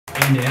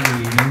end to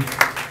every evening.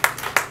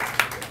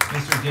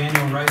 Mr.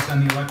 Daniel Rice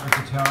on the electric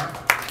guitar.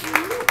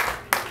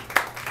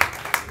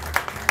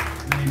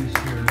 My name is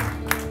Shirley.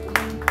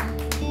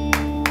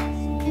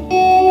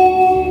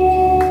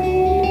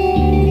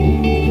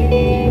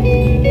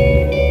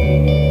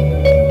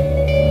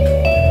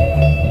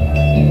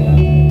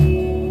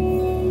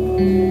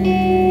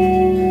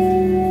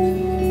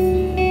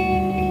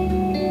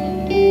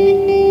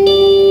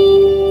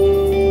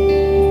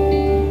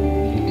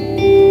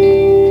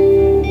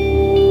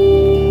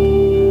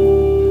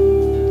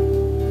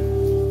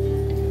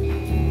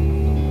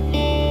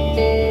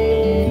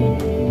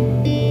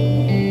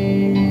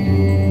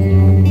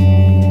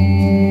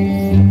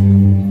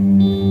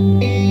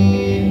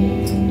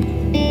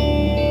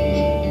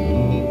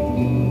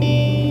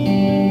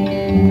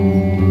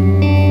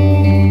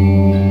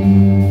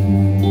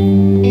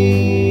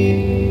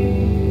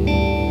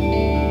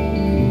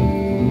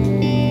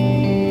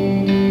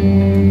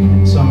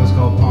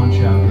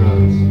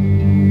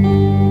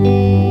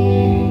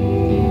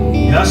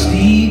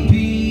 Dusty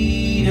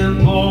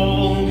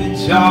beatable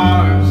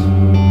guitars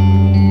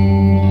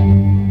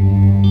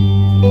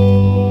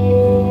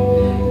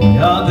and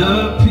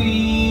other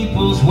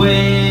people's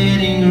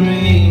wedding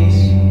rings,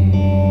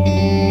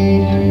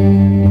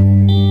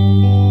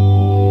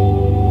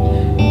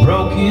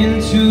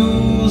 broken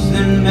tools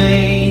that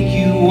make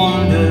you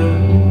wonder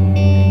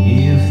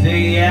if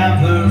they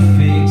ever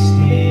fixed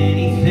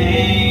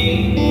anything.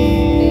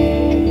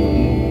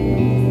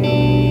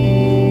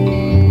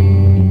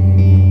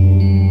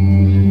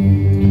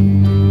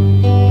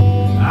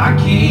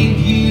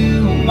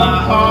 My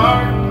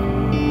heart,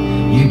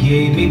 you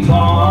gave me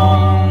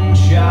pawn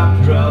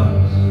shop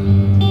drugs,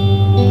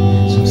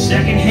 some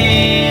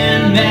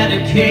secondhand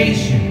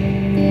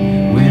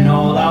medication, when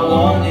all I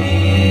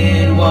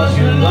wanted was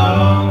your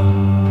love.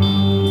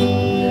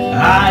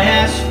 I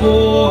asked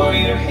for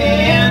your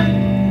hand,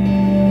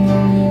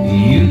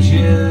 you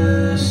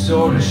just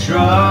sort of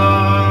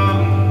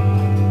shrugged.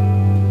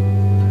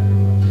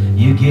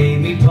 You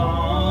gave me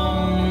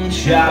pawn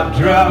shop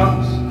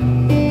drugs,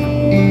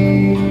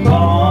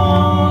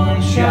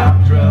 pawn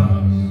shop drugs.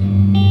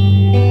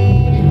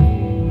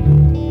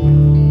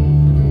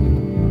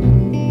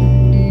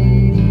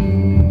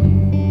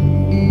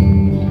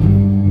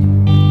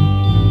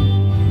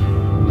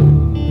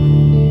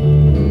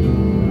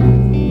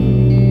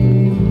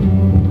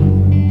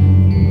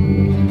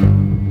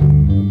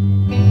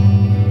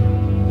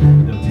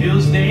 The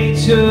pills, they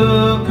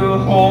took a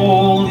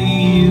hold of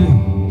you,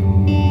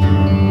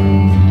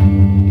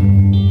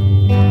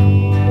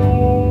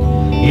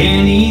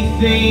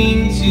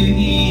 anything to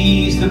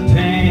ease the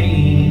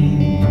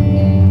pain.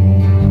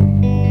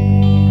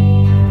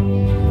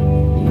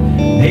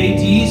 They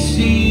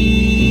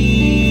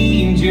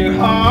deceived your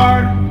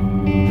heart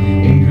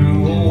and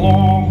grew a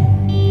wall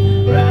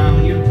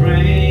round your brain.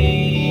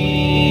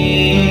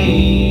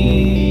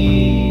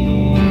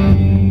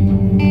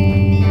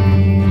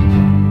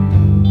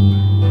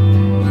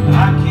 I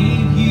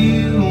gave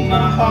you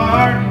my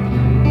heart,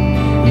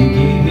 you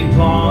gave me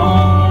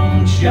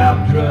pawn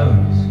shop drugs,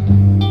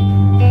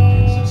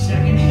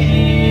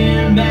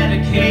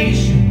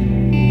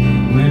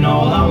 medication, when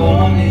all I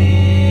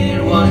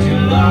wanted was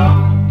your love.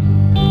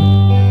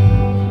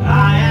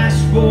 I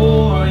asked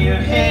for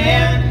your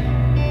hand,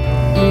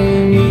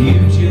 you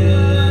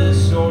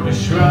just sort of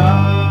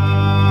shrugged.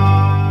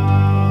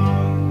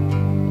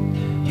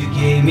 You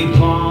gave me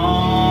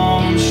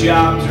pawn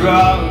shop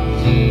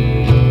drugs,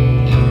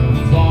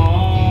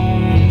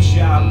 pawn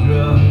shop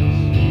drugs.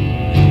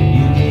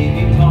 You gave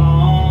me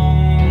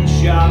pawn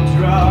shop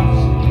drugs.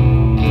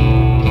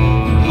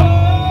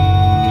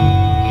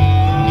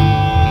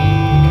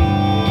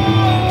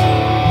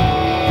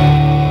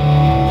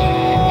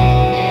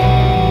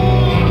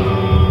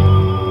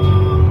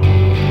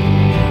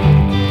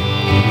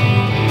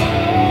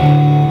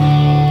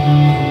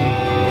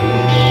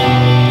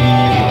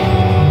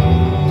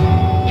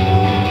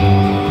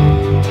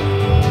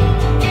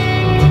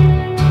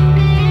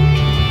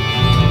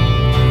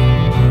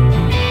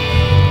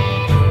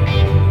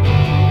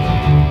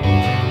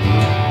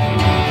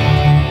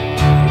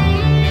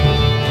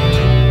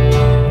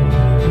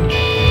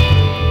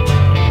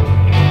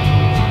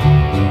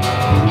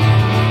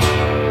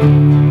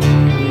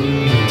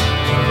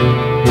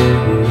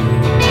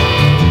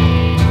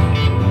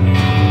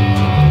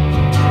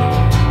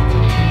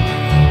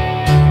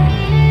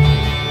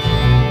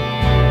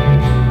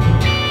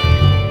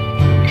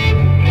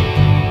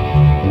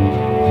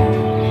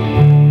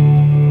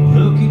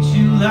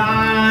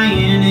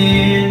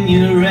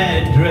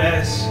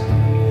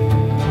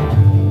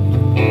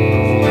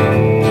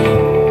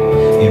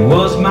 It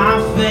was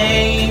my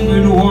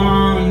favorite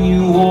one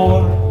you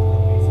wore.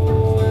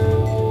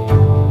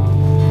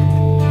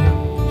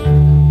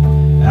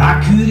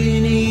 I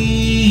couldn't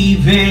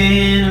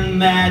even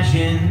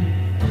imagine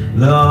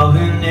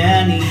loving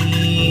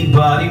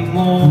anybody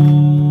more.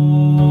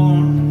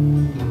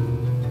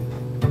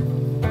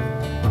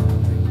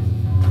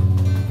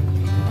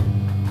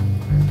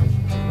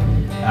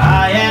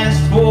 I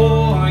asked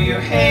for your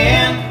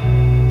hand,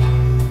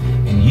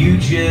 you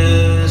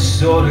just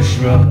sort of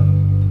shrugged.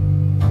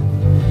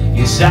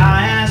 Yes,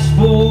 I asked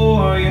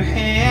for your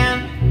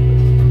hand,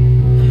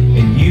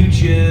 and you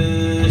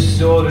just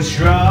sort of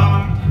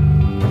shrugged.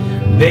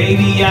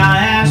 Baby, I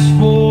asked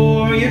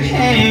for your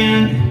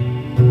hand,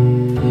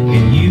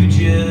 and you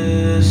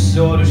just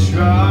sort of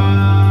shrugged.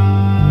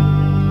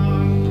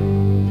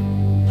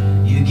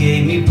 You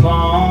gave me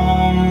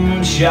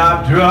pawn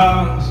shop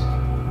drugs,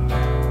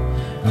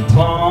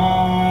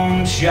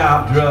 pawn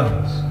shop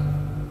drugs.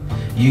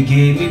 You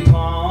gave me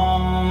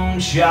pawn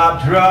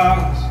shop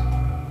drugs,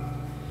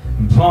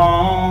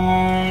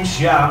 pawn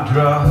shop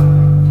drugs.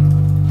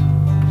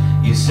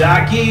 Yes,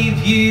 I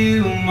gave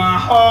you my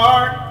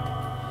heart.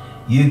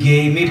 You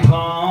gave me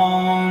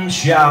pawn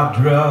shop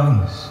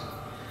drugs,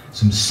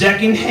 some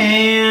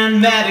secondhand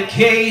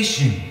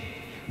medication,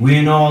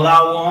 when all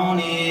I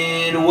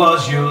wanted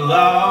was your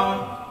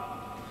love.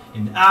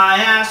 And I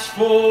asked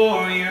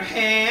for your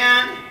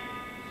hand,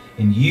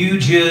 and you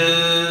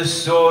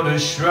just sort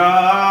of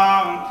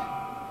shrugged.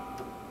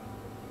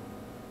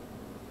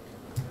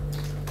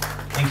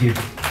 Thank you.